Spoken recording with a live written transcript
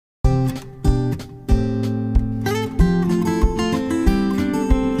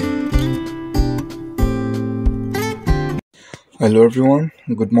Hello everyone,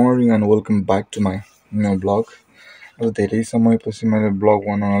 good morning and welcome back to my blog. अब धेरै समयपछि मैले ब्लग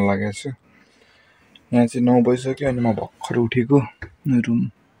बनाउन लागेको छु। यहाँ चाहिँ 9 बजिसक्यो अनि म भर्खर उठेको।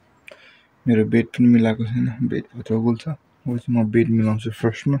 मेरो बेड पनि मिलाएको छैन, बेडभित्र गुल्छ। अब चाहिँ म बेड मिलाउँछु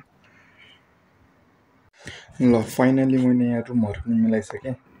फर्स्टमा। ल फाइनली मैले यहाँ रुमहरु पनि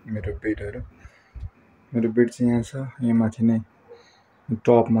मिलाइसकेँ, मेरो बेड चाहिँ यहाँ छ, यहाँ माथि नै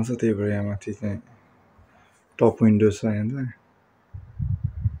टपमा छ, त्यही भएर यहाँ माथि चाहिँ टप विन्डो छ यहाँ चाहिँ।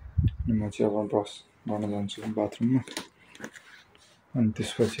 म चाहिँ अब ब्रस गर्न जान्छु बाथरुममा अनि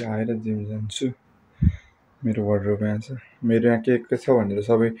त्यसपछि आएर जिम जान्छु। मेरो वार्डरोब यहाँ छ। मेरो यहाँ के छ भनेर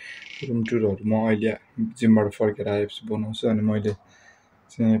सबै रुम टुरहरू म अहिले जिमबाट फर्केर आएपछि बनाउँछु। अनि मैले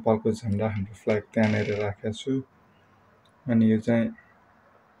चाहिँ नेपालको झन्डा, हाम्रो फ्ल्याग त्यहाँनिर राखेको छु। अनि यो चाहिँ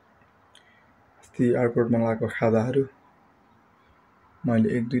अस्ति एयरपोर्टमा लगाएको खादाहरू, मैले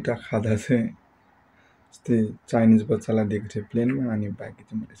एक दुईटा खादा चाहिँ अस्ति चाइनिज बच्चालाई दिएको थिएँ प्लेनमा, अनि बाँकी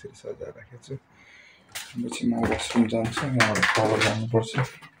चाहिँ मैले यसरी सजाएर राखेको छु। पछि म वासरुम जान्छु, यहाँबाट तल जानुपर्छ।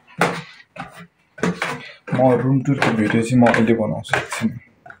 म रुम टुरको भिडियो चाहिँ म अहिले बनाउँछु एकछिन।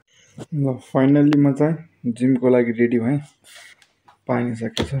 ल फाइनल्ली म चाहिँ जिमको लागि रेडी भएँ। पानी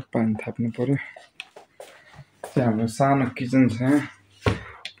सकिएको छ, पानी थाप्नु पर्यो। चाहिँ हाम्रो सानो किचन छ यहाँ।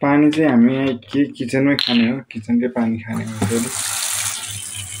 पानी चाहिँ हामी यहाँ किचनमै खाने हो, किचनकै पानी खाने हो फेरि।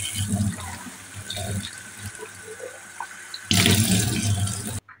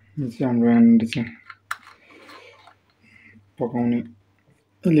 यो चाहिँ हाम्रो यहाँनिर चाहिँ पकाउने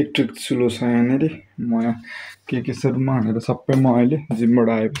इलेक्ट्रिक चुलो छ यहाँनिर। म यहाँ के छ रुममा भनेर सबै म अहिले जिमबाट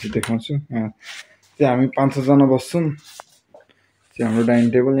आएपछि देखाउँछु। यहाँ चाहिँ हामी 5-6 जना बस्छौँ। चाहिँ हाम्रो डाइनिङ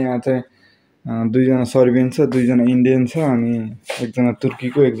टेबल यहाँ चाहिँ 2 जना सर्बियन छ, 2 जना इन्डियन छ, अनि 1 जना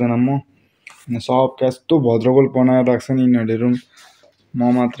तुर्कीको, 1 जना म। अनि सब कस्तो भद्रगोल बनाएर राख्छ नि यिनीहरूले रुम। म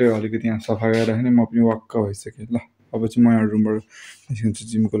मात्रै अलिकति यहाँ सफा गरेर राख्ने, म पनि वाक्क भइसकेँ। ल अब चाहिँ म यहाँ रुमबाट निस्किन्छु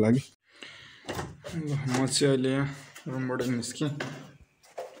जिमको लागि। ल म चाहिँ अहिले यहाँ रुमबाट निस्केँ।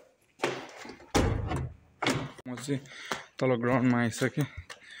 म चाहिँ तल ग्राउन्डमा आइसकेँ।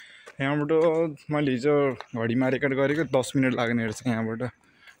 यहाँबाट मैले हिजो घडीमा रेकर्ड गरेको 10 मिनट लाग्ने रहेछ यहाँबाट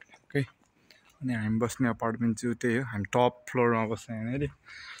ठ्याक्कै। अनि हामी बस्ने अपार्टमेन्ट चाहिँ त्यही हो, हामी टप फ्लोरमा बस्छ यहाँनिर।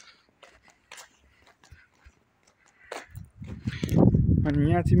 अनि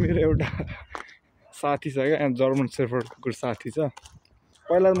यहाँ चाहिँ मेरो एउटा साथी छ क्या, यहाँ जर्मन शेफर्ड कुकुर साथी छ।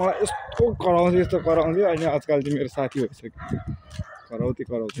 पहिला मलाई यस्तो कराउँथ्यो, अहिले आजकल चाहिँ मेरो साथी भइसक्यो। कराउँथेँ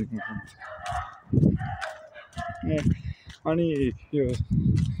अनि यो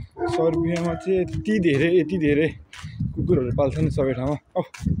सर्बियामा चाहिँ यति धेरै कुकुरहरू पाल्छ नि सबै ठाउँमा। ओ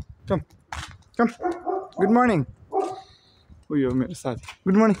कम गुड मर्निङ। उयो मेरो साथी,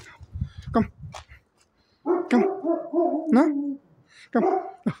 गुड मर्निङ। कम न कम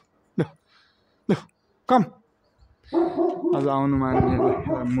ल कम। आज आउनु मान्ने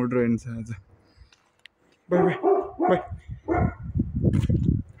मुड रहन्छ आज। बाई।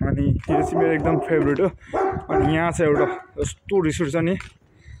 अनि यो चाहिँ मेरो एकदम फेभरेट हो। अनि यहाँ चाहिँ एउटा यस्तो रिस उठ्छ नि,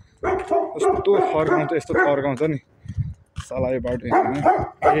 यस्तो थर्काउँछ नि साला यो बाटो हिँड्ने।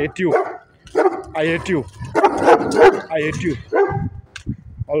 आई हेट यु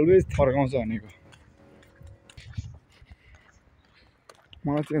अलवेज थर्काउँछ भनेको।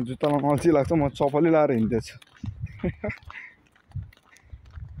 मलाई चाहिँ जुत्तामा अल्छी लाग्छ, म चप्पलै लाएर हिँड्दैछु।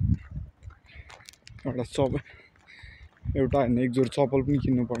 एउटा होइन, एक जोर चप्पल पनि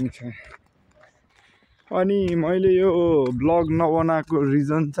किन्नुपर्ने छ। अनि मैले यो ब्लग नबनाएको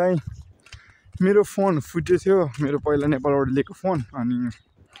रिजन चाहिँ मेरो फोन फुटेको थियो, मेरो पहिला नेपालबाट लिएको फोन। अनि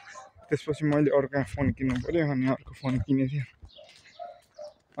त्यसपछि मैले अर्को फोन किन्नु पर्यो, अनि अर्को फोन किनेको थिएँ।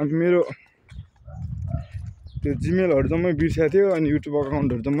 अनि मेरो त्यो जिमेलहरू जम्मै बिर्सिएको थियो, अनि युट्युब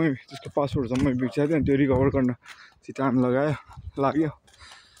अकाउन्टहरू जम्मै, त्यसको पासवर्ड जम्मै बिर्सिएको थियो। अनि त्यो रिकभर गर्न चाहिँ टाइम लाग्यो।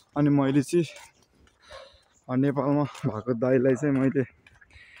 अनि मैले चाहिँ नेपालमा भएको दाइलाई चाहिँ मैले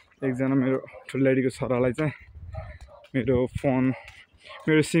एकजना मेरो ठुल्डाडीको छोरालाई चाहिँ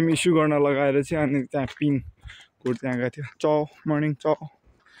मेरो सिम इस्यु गर्न लगाएर चाहिँ, अनि त्यहाँ पिन कोड त्यहाँ गएको थियो, मर्निङ।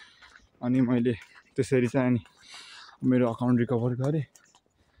 अनि मैले त्यसरी चाहिँ अनि मेरो अकाउन्ट रिकभर गरेँ।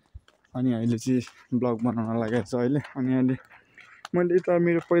 अनि अहिले चाहिँ ब्लग बनाउन लागेको छ अहिले। अनि अहिले मैले यता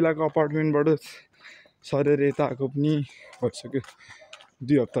मेरो पहिलाको अपार्टमेन्टबाट सरेर यता आएको पनि भइसक्यो,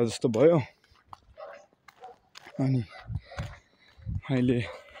 2 हप्ता जस्तो भयो। अनि अहिले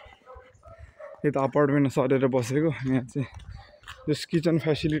यता अपार्टमेन्टमा सरेर बसेको। यहाँ चाहिँ जस किचन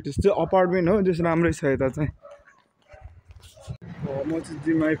फेसिलिटिज चाहिँ अपार्टमेन्ट हो, जस राम्रै छ यता चाहिँ। म चाहिँ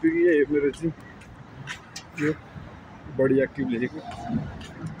जिम आइपुगेँ। मेरो जिम यो बडी एक्टिभ लेखेको।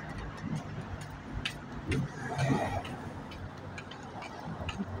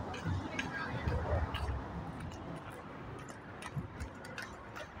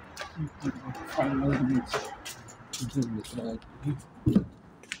 जिमभित्र आइपुग्यो।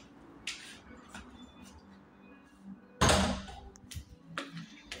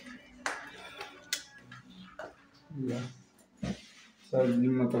 सायद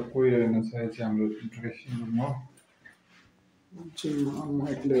जिममा त कोही रहेन, सायद चाहिँ हाम्रो ड्रेसिङ रुम हो। जिममा म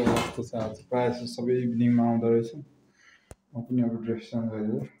एक्लै हो जस्तो छ आज। प्रायः जस्तो सबै इभिनिङमा आउँदो रहेछ। म पनि अब ड्रेस चेन्ज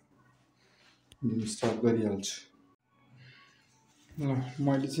गरेर जिम स्टार्ट गरिहाल्छु। ल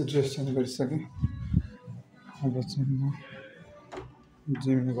मैले चाहिँ ड्रेस चेन्ज गरिसकेँ। अब चाहिँ म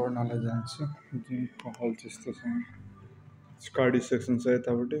जिम गर्नलाई जान्छु। जिमको हल चाहिँ यस्तो छ। कार्डियो सेक्सन छ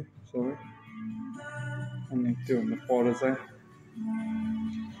यतापट्टि सबै, अनि त्योभन्दा पर चाहिँ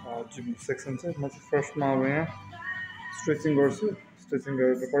जिम सेक्सन छ। म चाहिँ फर्स्टमा अब यहाँ स्ट्रेचिङ गर्छु। स्ट्रेचिङ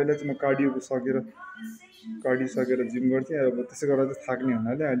गरेर पहिला चाहिँ म कार्डियो सकेर जिम गर्थेँ। अब त्यसै गरेर चाहिँ थाक्ने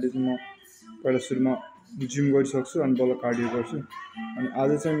हुनाले अहिले चाहिँ म पहिला सुरुमा जिम गरिसक्छु अनि बल्ल कार्डियो गर्छु। अनि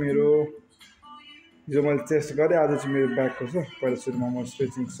आज चाहिँ मेरो जो मैले चेस्ट गरेँ, आज चाहिँ मेरो ब्याकको छ। पहिला सुरुमा म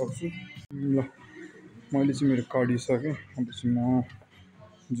स्ट्रेचिङ सक्छु। ल मैले चाहिँ मेरो कार्डियो सकेँ। अब चाहिँ म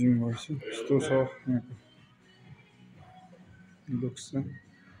जिम गर्छु। यस्तो छ यहाँको लुक्स चाहिँ।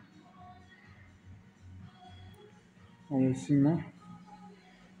 अब चाहिँ म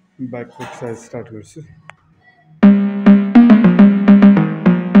ब्याकको एक्सर्साइज स्टार्ट गर्छु।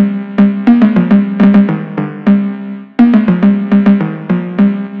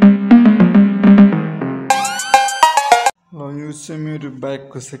 ल यो चाहिँ मेरो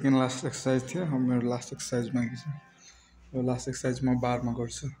ब्याकको सेकेन्ड लास्ट एक्सर्साइज थियो। अब मेरो लास्ट एक्सर्साइज बाँकी छ। यो लास्ट एक्सर्साइज म बारमा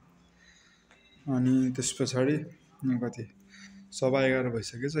गर्छु। अनि त्यस पछाडि कति 11:15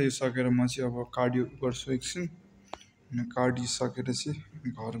 भइसकेछ। यो सकेर म चाहिँ अब कार्डियो गर्छु एकछिन। अनि कार्डियो सकेर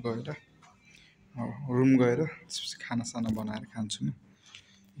चाहिँ घर गएर रुम गएर त्यसपछि खानासाना बनाएर खान्छु म।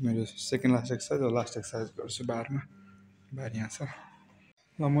 मेरो सेकेन्ड लास्ट एक्सर्साइज र लास्ट एक्सर्साइज गर्छु बारमा। बार यहाँ छ।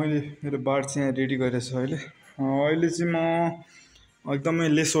 ल मैले मेरो बार चाहिँ यहाँ रेडी गरेको छु अहिले। अहिले चाहिँ म एकदमै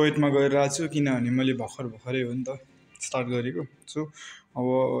लेस वेटमा गइरहेको छु, किनभने मैले भर्खरै हो नि त स्टार्ट गरेको छु। अब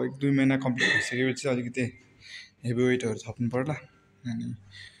 1-2 महिना कम्प्लिट भइसकेपछि अलिकति हेभी वेटहरू थप्नु पर्ला। अनि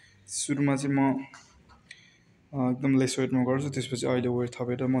सुरुमा चाहिँ म एकदम लेस वेटमा गर्छु। त्यसपछि अहिले वेट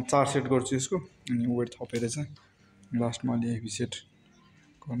थपेर म 4 सेट गर्छु यसको। अनि वेट थपेर चाहिँ लास्टमा अलि हेभी सेट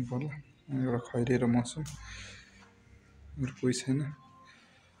गर्नु पर्ला। एउटा खैरिएर म छु, अरू कोही छैन।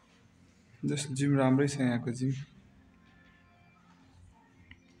 जस्ट जिम राम्रै छ यहाँको जिम।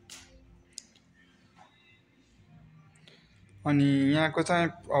 अनि यहाँको चाहिँ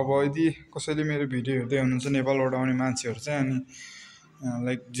अब यदि कसैले मेरो भिडियो हेर्दै हुनुहुन्छ नेपालबाट आउने मान्छेहरू चाहिँ, अनि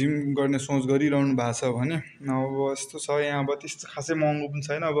लाइक जिम गर्ने सोच गरिरहनु भएको छ भने अब यस्तो छ यहाँ। अब त्यस्तो खासै महँगो पनि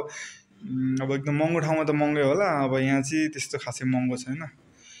छैन। अब एकदम महँगो ठाउँमा त महँगै होला। अब यहाँ चाहिँ त्यस्तो खासै महँगो छैन।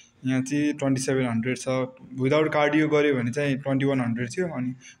 यहाँ चाहिँ 2700 छ। विदाउट कार्डियो गऱ्यो भने चाहिँ 2100 थियो। अनि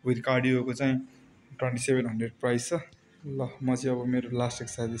विथ कार्डियोको चाहिँ 2700 प्राइस छ। ल म चाहिँ अब मेरो लास्ट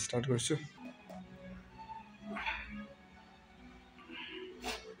एक्सर्साइज स्टार्ट गर्छु।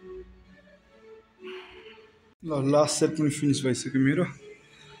 ल लास्ट सेट पनि फिनिस भइसक्यो मेरो।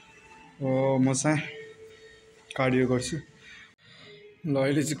 म चाहिँ कार्डियो गर्छु। ल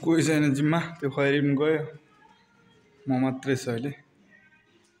अहिले चाहिँ कोही छैन जिममा, त्यो खैरी पनि गयो, म मात्रै छु अहिले।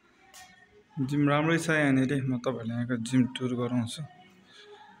 जिम राम्रै छ यहाँनिर। म तपाईँहरूलाई यहाँको जिम टुर गराउँछु।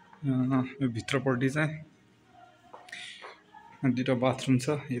 यो भित्रपट्टि चाहिँ 2टा बाथरुम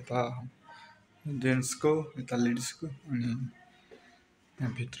छ। यता जेन्ट्सको, यता लेडिजको। अनि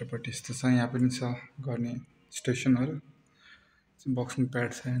यहाँ भित्रपट्टि यस्तो छ। यहाँ पनि छ गर्ने स्टेसनहरू, बक्सिङ प्याड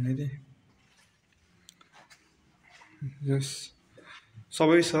छ यहाँनिर। यस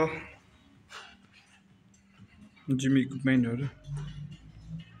सबै छ जिम इक्विपमेन्टहरू।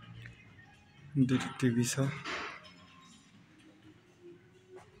 टिभी छ,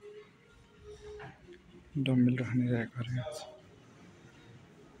 डम्बेल राख्ने ऱ्याकहरू यहाँ छ,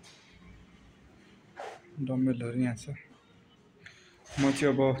 डम्बेलहरू यहाँ छ। म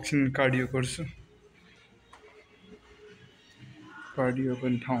चाहिँ अब एकछिन कार्डियो गर्छु। कार्डियो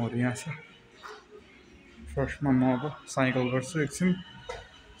गर्ने ठाउँहरू यहाँ छ। फर्स्टमा म अब साइकल गर्छु एकछिन।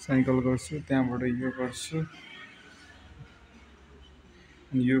 साइकल गर्छु, त्यहाँबाट यो गर्छु,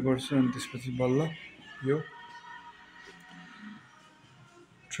 अनि यो गर्छु। अनि त्यसपछि बल्ल यो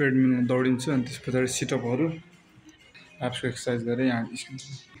ट्रेडमिलमा दौडिन्छु। अनि त्यस पछाडि सिटअपहरू, एप्सको एक्सर्साइज गरेर यहाँ निस्किन्छु।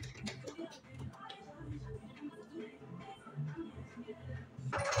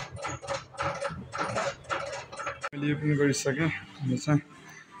 मैले यो पनि गरिसकेँ। अब चाहिँ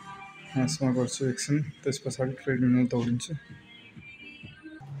यसमा गर्छु एकछिन, त्यस पछाडि ट्रेडमिलमा दौडिन्छु।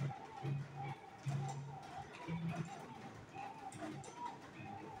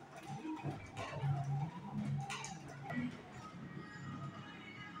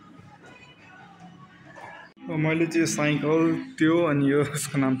 मैले चाहिँ साइकल त्यो अनि यो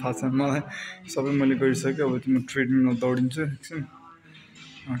उसको नाम थाहा छैन मलाई सबै मैले गरिसकेँ अब म ट्रेडमिलमा दौडिन्छु एकछिन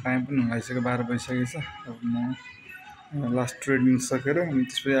टाइम पनि हुन लागिसक्यो 12 बजिसकेको छ अब म लास्ट ट्रेडमिल सकेर अनि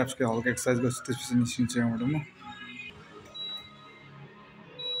त्यसपछि आफूले हल्का एक्सर्साइज गर्छु त्यसपछि निस्किन्छु यहाँबाट म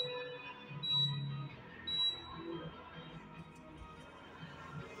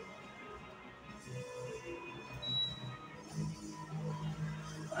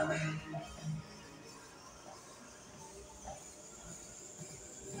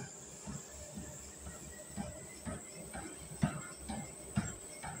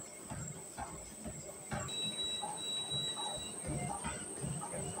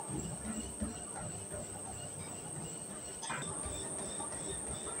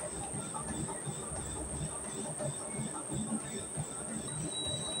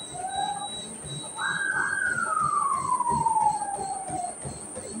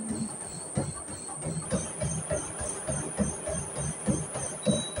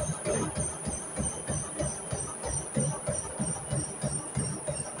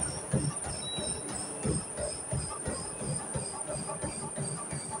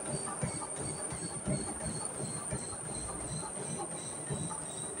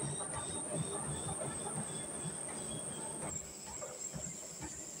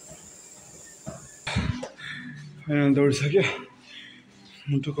दौडिसक्यो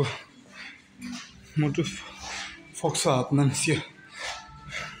मुटु फोक्सो हातमा निस्क्यो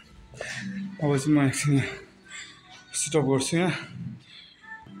अब चाहिँ म एकछिन सिटअप गर्छु यहाँ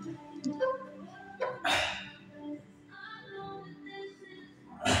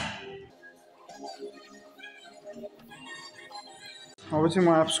अब चाहिँ म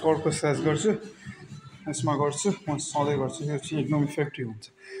एप्स स्क्वाटको एक्सर्साइज गर्छु यसमा गर्छु म सधैँ गर्छु यो चाहिँ एकदम इफेक्टिभ हुन्छ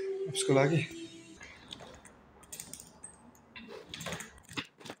एप्सको लागि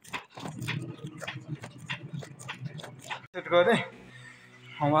सेट गरेँ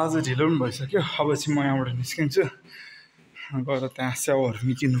अब आज ढिलो पनि भइसक्यो अब चाहिँ म यहाँबाट निस्किन्छु गएर त्यहाँ स्याउहरू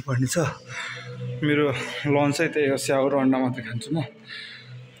निकिनु पर्ने छ मेरो लन्च चाहिँ त्यही हो स्याउ र अन्डा मात्रै खान्छु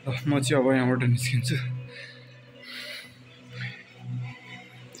म चाहिँ अब यहाँबाट निस्किन्छु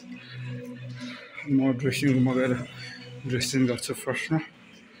म ड्रेसिङ रुममा गएर ड्रेस चेन्ज गर्छु फर्स्टमा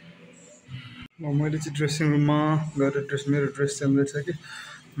मैले चाहिँ ड्रेसिङ रुममा गएर मेरो ड्रेस चेन्ज गरिसकेँ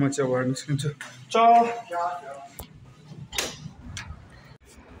म चाहिँ अब निस्किन्छु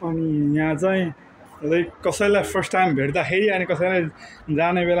अनि यहाँ चाहिँ लाइक कसैलाई फर्स्ट टाइम भेट्दाखेरि अनि कसैलाई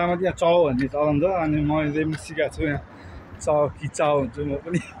जाने बेलामा त्यहाँ चाउ भन्ने चलन छ अनि मैले पनि सिकाएको छु यहाँ चाउ कि चाउ हुन्छु म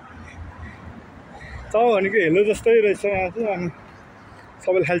पनि चाउ भनेको हेलो जस्तै रहेछ यहाँ चाहिँ अनि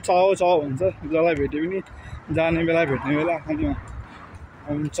सबैले खालि चाउ चाउ भन्छ जसलाई भेट्यो पनि जाने बेला भेट्ने बेला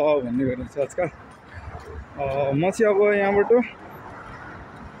अनि चाउ भन्ने गरिन्छ आजकल म चाहिँ अब यहाँबाट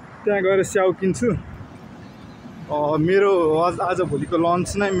त्यहाँ गएर स्याउ किन्छु मेरो आजभोलिको लन्च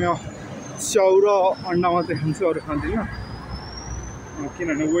नै म स्याउ र अन्डा मात्रै खान्छु अरू खाँदिनँ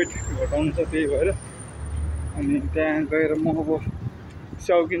किनभने वेट घटाउनु छ त्यही भएर अनि त्यहाँ गएर म अब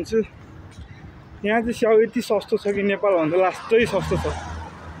स्याउ किन्छु यहाँ चाहिँ स्याउ यति सस्तो छ कि नेपालभन्दा लास्टै सस्तो छ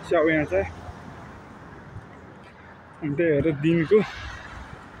स्याउ यहाँ चाहिँ अनि त्यही भएर दिनको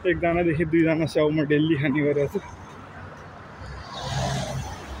एकजनादेखि दुईजना स्याउ म डेली खाने गरेको छु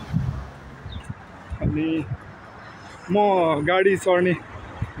अनि म गाडी चढ्ने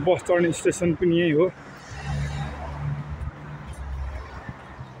बस चढ्ने स्टेसन पनि यही हो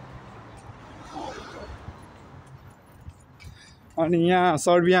अनि यहाँ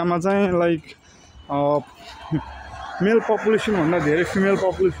सर्बियामा चाहिँ लाइक मेल पपुलेसनभन्दा धेरै फिमेल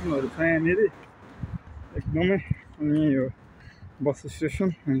पपुलेसनहरू छ यहाँनिर एकदमै अनि यही हो बस स्टेसन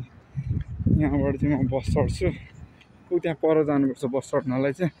अनि यहाँबाट चाहिँ म बस चढ्छु त्यहाँ पर जानुपर्छ बस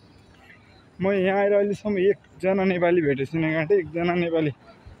चढ्नलाई चाहिँ म यहाँ आएर अहिलेसम्म एकजना नेपाली भेटेको छुइनँ गाँठे एकजना नेपाली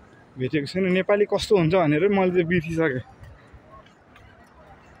भेटेको छुइनँ नेपाली कस्तो हुन्छ भनेर मैले चाहिँ बिर्सिसकेँ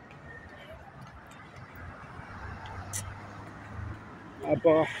अब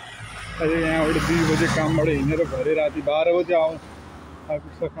अहिले यहाँबाट 2 बजे कामबाट हिँडेर भरे राति 12 बजे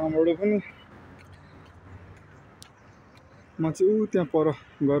आइपुग्छ कामबाट पनि म चाहिँ त्यहाँ पर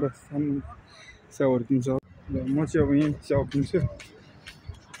गएर स्याउहरू किन्छ म चाहिँ अब यहीँ स्याउ किन्छु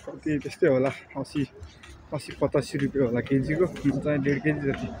कति त्यस्तै होला 80-85 रुपियाँ होला केजीको म चाहिँ 1.5 केजी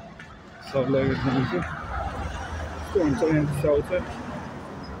जति सब लगेर जान्छु यस्तो हुन्छ यहाँ स्याउ चाहिँ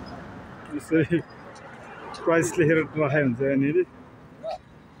यसै प्राइस लेखेर राखेको हुन्छ यहाँनिर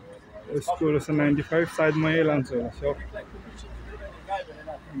यसको रहेछ 95 सायद म यही लान्छु होला स्याउ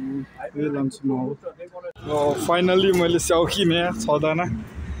यही लान्छु म फाइनल्ली मैले स्याउ किनेँ 6 दाना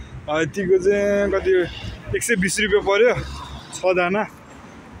यतिको चाहिँ कति 120 रुपियाँ पर्यो 6 दाना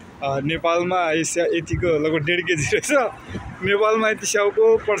नेपालमा यतिको लगभग 1.5 केजी रहेछ। नेपालमा यति स्याउको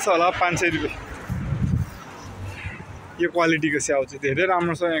पर्छ होला 500 रुपियाँ। यो क्वालिटीको स्याउ चाहिँ धेरै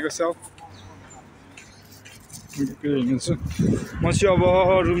राम्रो छ यहाँको स्याउ। हिँड्छु म चाहिँ अब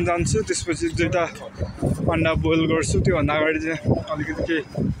रुम जान्छु, त्यसपछि 2टा अन्डा बोइल गर्छु। त्योभन्दा अगाडि चाहिँ अलिकति केही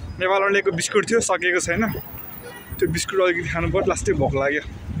नेपालमा ल्याएको बिस्कुट थियो, सकेको छैन। त्यो बिस्कुट अलिकति खानु पर्यो, लास्टै भोक लाग्यो।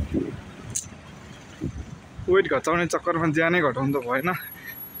 वेट घटाउने चक्करमा ज्यानै घटाउनु त भएन,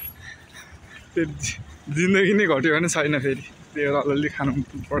 फेरि जिन्दगी नै घट्यो भने छैन फेरि, त्यही भएर अलिअलि खानु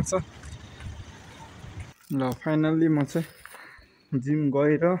पर्छ। ल फाइनल्ली म चाहिँ जिम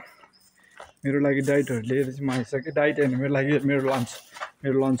गएर मेरो लागि डाइटहरू लिएर चाहिँ म आइसकेँ। डाइट होइन, मेरो लागि मेरो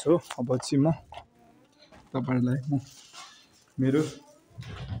लन्च हो। अब चाहिँ म तपाईँहरूलाई म मेरो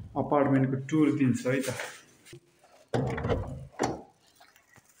अपार्टमेन्टको टुर दिन्छु है त।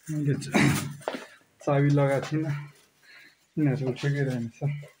 मैले चाबी लगाएको थिइनँ, यिनीहरू उठेकै रहेछ।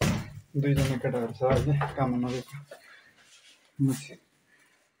 2जना केटाहरू छ अहिले काम नगएको।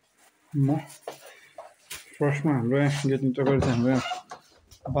 म फर्स्टमा हाम्रो यहाँ गेट इन्टर गरेर चाहिँ हाम्रो यहाँ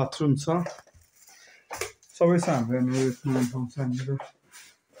बाथरुम छ, सबै छ हाम्रो यहाँ। ठाउँ छ हाम्रो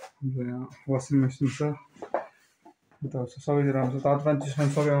यहाँ वासिङ मेसिन छ, यताहरू छ, सबैतिर आउँछ। तातो चिसो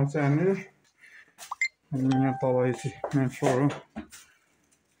पानी सबै आउँछ यहाँनिर। अनि यहाँ तल यो चाहिँ मेन फ्लोर हो।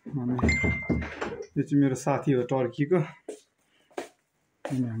 अनि यो चाहिँ मेरो साथी हो टर्कीको।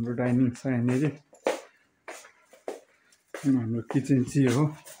 अनि हाम्रो डाइनिङ छ यहाँनिर। अनि हाम्रो किचन चाहिँ हो।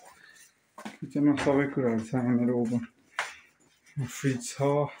 किचनमा सबै कुराहरू छ यहाँनिर। ओभन, फ्रिज छ,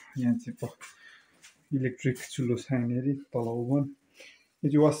 यहाँ चाहिँ इलेक्ट्रिक चुलो छ यहाँनिर, तल ओभन।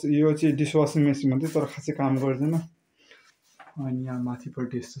 यो चाहिँ डिसवासिङ मेसिन भन्थ्यो तर खासै काम गर्दैन। अनि यहाँ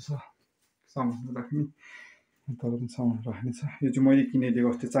माथिपट्टि यस्तो छ सामानहरू राख्ने, तल पनि सामानहरू राख्ने छ। यो चाहिँ मैले किनेको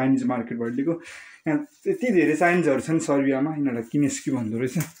अस्ति चाइनिज मार्केटबाट लिएको। यहाँ त्यति धेरै चाइनिजहरू छन् सर्बियामा, यिनीहरूलाई किनेस्की भन्दो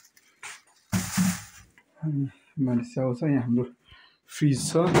रहेछ। अनि मैले स्याउ छ। यहाँ हाम्रो फ्रिज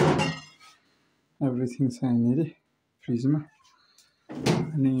छ, एभ्रिथिङ छ यहाँनिर फ्रिजमा।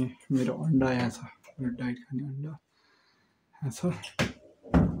 अनि मेरो अन्डा यहाँ छ, मेरो डाइट खाने अन्डा यहाँ छ।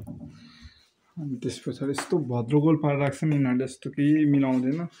 अनि त्यस पछाडि यस्तो भद्रगोल पारेर राख्छन् यिनीहरूले, यस्तो केही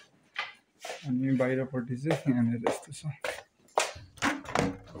मिलाउँदैन। अनि बाहिरपट्टि चाहिँ यहाँनिर यस्तो छ,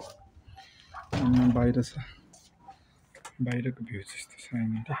 अनि बाहिर छ, बाहिरको भ्यू चाहिँ यस्तो छ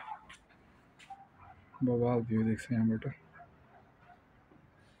यहाँनिर। बवाल भ्यू देख्छ यहाँबाट।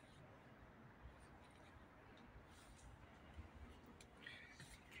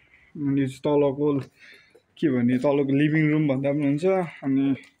 अनि तलको के भने तलको लिभिङ रुम भन्दा पनि हुन्छ।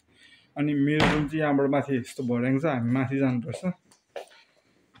 अनि मेरो रुम चाहिँ यहाँबाट माथि यस्तो भर्याङ छ, हामी माथि जानुपर्छ।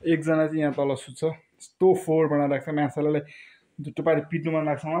 एकजना चाहिँ यहाँ तल सुत्छ, यस्तो फोहोर बनाएर राख्छ। मान्छेलाई जुट्टो पारी पिट्नु मन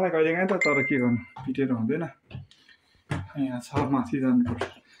लाग्छ मलाई कहिलेकाहीँ त, तर के गर्नु, पिटेर हुँदैन। यहाँ छ, माथि जानुपर्छ।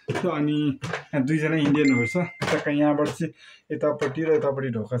 अनि यहाँ 2जना इन्डियनहरू छ, ट्याक्क यहाँबाट चाहिँ यतापट्टि र यतापट्टि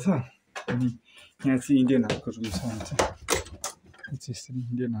ढोका छ। अनि यहाँ चाहिँ इन्डियनहरूको रुम छ। यहाँ चाहिँ यसरी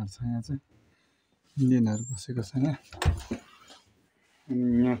इन्डियनहरू छ, यहाँ चाहिँ इन्डियनहरू बसेको छ यहाँ। अनि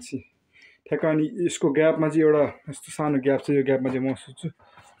यहाँ चाहिँ ठ्याक्क अनि यसको ग्यापमा चाहिँ एउटा यस्तो सानो ग्याप छ, यो ग्यापमा चाहिँ म सुत्छु।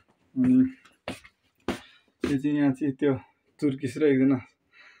 अनि यो चाहिँ यहाँ चाहिँ त्यो तुर्किस र एकजना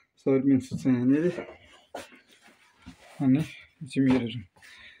सर्बियन सुत्छ यहाँनिर। अनि यो चाहिँ मेरो रुम।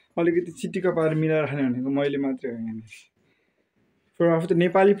 अलिकति चिटिक्क पारेर मिलाएर खाने भनेको मैले मात्रै हो यहाँनिर। फेरि आफू त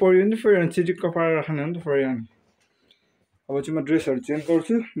नेपाली पढ्यो भने त फेरि चिटिक्क पारेर खाने हो नि त फेरि। अनि अब चाहिँ म ड्रेसहरू चेन्ज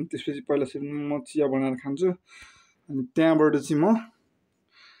गर्छु, त्यसपछि पहिला चाहिँ म चिया बनाएर खान्छु। अनि त्यहाँबाट चाहिँ म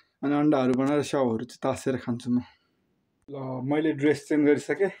अनि अन्डाहरू बनाएर स्याउहरू चाहिँ तासेर खान्छु म। ल मैले ड्रेस चेन्ज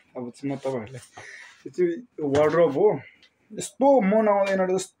गरिसकेँ। अब चाहिँ म तपाईँहरूलाई यो चाहिँ वार्डरोब हो, यस्तो मन आउँदैन,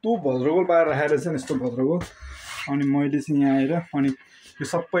 यस्तो भद्रगोल पारेर राखेर चाहिँ यस्तो भद्रगोल। अनि मैले चाहिँ यहाँ आएर अनि यो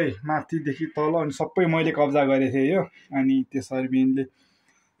सबै माथिदेखि तल अनि सबै मैले कब्जा गरेको थिएँ यो। अनि त्यो सर्बियनले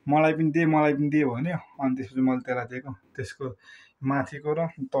मलाई पनि दे भन्यो। अनि त्यसपछि मैले त्यसलाई दिएको। त्यसको माथिको र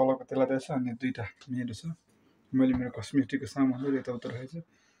तलको त्यसलाई दिएछ। अनि 2टा मेरो छ, मैले मेरो कस्मेटिकको सामानहरू यताउता राखेको छु।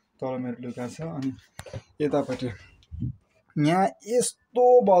 तल मेरो लुगा छ। अनि यतापट्टि यहाँ यस्तो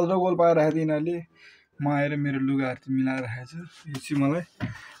भद्रगोल पारेर राखेको थियो यिनीहरूले। म आएर मेरो लुगाहरू चाहिँ मिलाएर राखेको छु। यो चाहिँ मलाई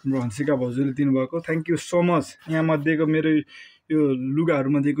हाम्रो हन्सिका भाउजूले दिनुभएको, थ्याङ्क यू सो मच। यहाँमा दिएको मेरो यो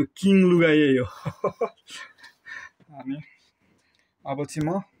लुगाहरूमा दिएको किङ लुगा यही हो। अनि अब चाहिँ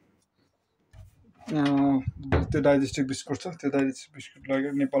म त्यो डाइजेस्टिभ बिस्कुट छ, त्यो डाइजेस्टिभ बिस्कुट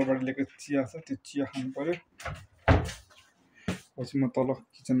लगेर नेपालबाट ल्याएको चिया छ, त्यो चिया खानु पऱ्यो। पछि म तल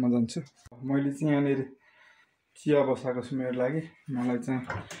किचनमा जान्छु। मैले चाहिँ यहाँनिर चिया बसाएको छु मेरो लागि। मलाई चाहिँ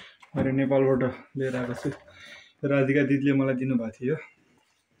मैले नेपालबाट लिएर आएको छु, राधिका दिदीले मलाई दिनुभएको थियो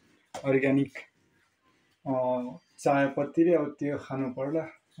अर्ग्यानिक चायपत्ती रे। अब त्यो खानु पर्ला।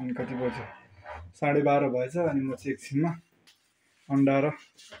 अनि कति बज्यो 12:30 भएछ अनि म चाहिँ एकछिनमा अन्डा र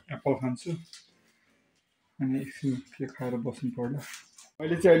एप्पल खान्छु अनि एकछिन के खाएर बस्नु पर्ला।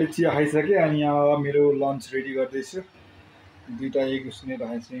 मैले चाहिँ अहिले चिया खाइसकेँ अनि यहाँ मेरो लन्च रेडी गर्दैछु। 2टा एग उसिनेर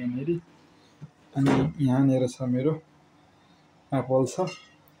राखेको छु यहाँनिर अनि यहाँनिर छ मेरो एप्पल छ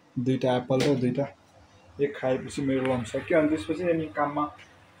 2टा एप्पल र 2टा एग खाएपछि मेरो लन्च सक्यो। अनि त्यसपछि अनि काममा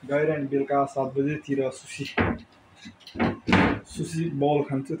गएर अनि बेलुका 7 बजेतिर सुसी बल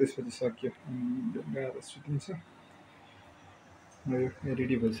खान्छु त्यसपछि सक्यो अनि गएर सुतिन्छ।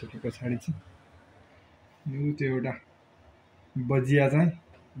 रेडी भइसके पछाडि चाहिँ त्यो एउटा बजिया चाहिँ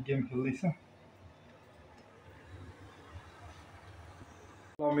गेम खेल्दैछ।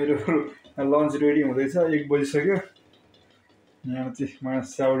 मेरो लन्च रेडी हुँदैछ 1 बजिसक्यो। यहाँ चाहिँ म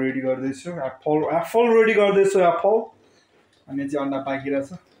स्याउ रेडी गर्दैछु एप्पल रेडी गर्दैछु एप्पल अनि चाहिँ अन्डा बाँकी रहेछ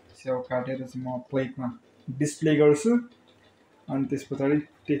स्याउ काटेर चाहिँ म प्लेटमा डिस्प्ले गर्छु अनि त्यस पछाडि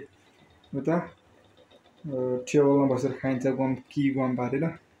उता टेबलमा बसेर खाइन्छ गम पारेर।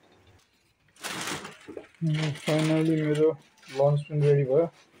 फाइनली मेरो लन्च पनि रेडी भयो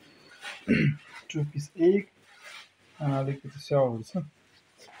 2 पिस एग अलिकति स्याउहरू छ।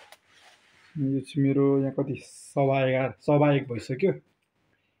 यो चाहिँ मेरो यहाँ कति 11:15 भइसक्यो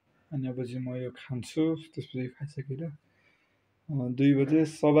अनि अब चाहिँ म यो खान्छु। त्यसपछि खाइसकेर 2 बजे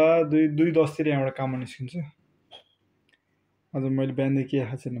 2:10तिर यहाँबाट काममा निस्किन्छु। आज मैले बिहानदेखि के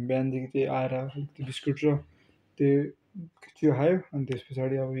खाएको छैन बिहानदेखि त्यही आएर अलिकति बिस्कुट र त्यो खायो अनि त्यस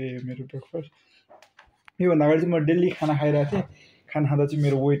पछाडि अब यही मेरो ब्रेकफास्ट। योभन्दा अगाडि चाहिँ म डेली खाना खाइरहेको थिएँ। खाना खाँदा चाहिँ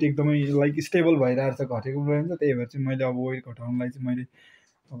मेरो वेट एकदमै लाइक स्टेबल भइरहेको छ घटेको रहन्छ त्यही भएर चाहिँ मैले अब वेट घटाउनलाई चाहिँ मैले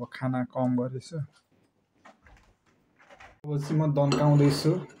अब खाना कम गर्दैछु। अब चाहिँ म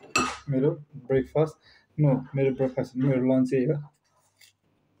दन्काउँदैछु मेरो ब्रेकफास्ट मेरो लन्च यही हो।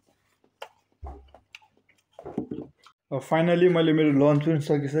 फाइनली मैले मेरो लन्च पनि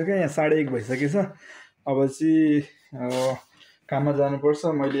सकिसकेँ यहाँ 1:30 भइसकेछ। अब चाहिँ काममा जानुपर्छ।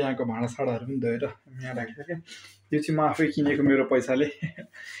 मैले यहाँको भाँडासाँडाहरू पनि धोएर यहाँ राखिसकेँ। यो चाहिँ म आफै किनेको मेरो पैसाले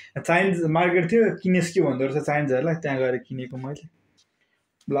चाइनिज मार्केट थियो किनेस् कि भन्दो रहेछ चाइनिजहरूलाई त्यहाँ गएर किनेको मैले।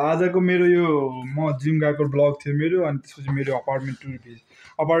 ल आजको मेरो यो म जिम गएको ब्लग थियो मेरो अनि त्यसपछि मेरो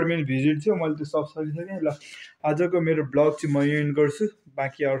अपार्टमेन्ट भिजिट थियो मैले त्यो सब सकिसकेँ। ल आजको मेरो ब्लग चाहिँ म एन्ड गर्छु।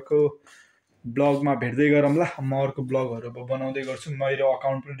 बाँकी अर्को ब्लगमा भेट्दै गरौँला। म अर्को ब्लगहरू अब बनाउँदै गर्छु। मेरो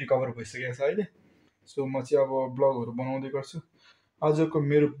अकाउन्ट पनि रिकभर भइसकेको छ अहिले सो म चाहिँ अब ब्लगहरू बनाउँदै गर्छु। आजको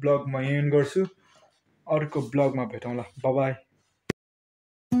मेरो ब्लग म एन्ड गर्छु। अर्को ब्लगमा भेटौँला। Bye bye.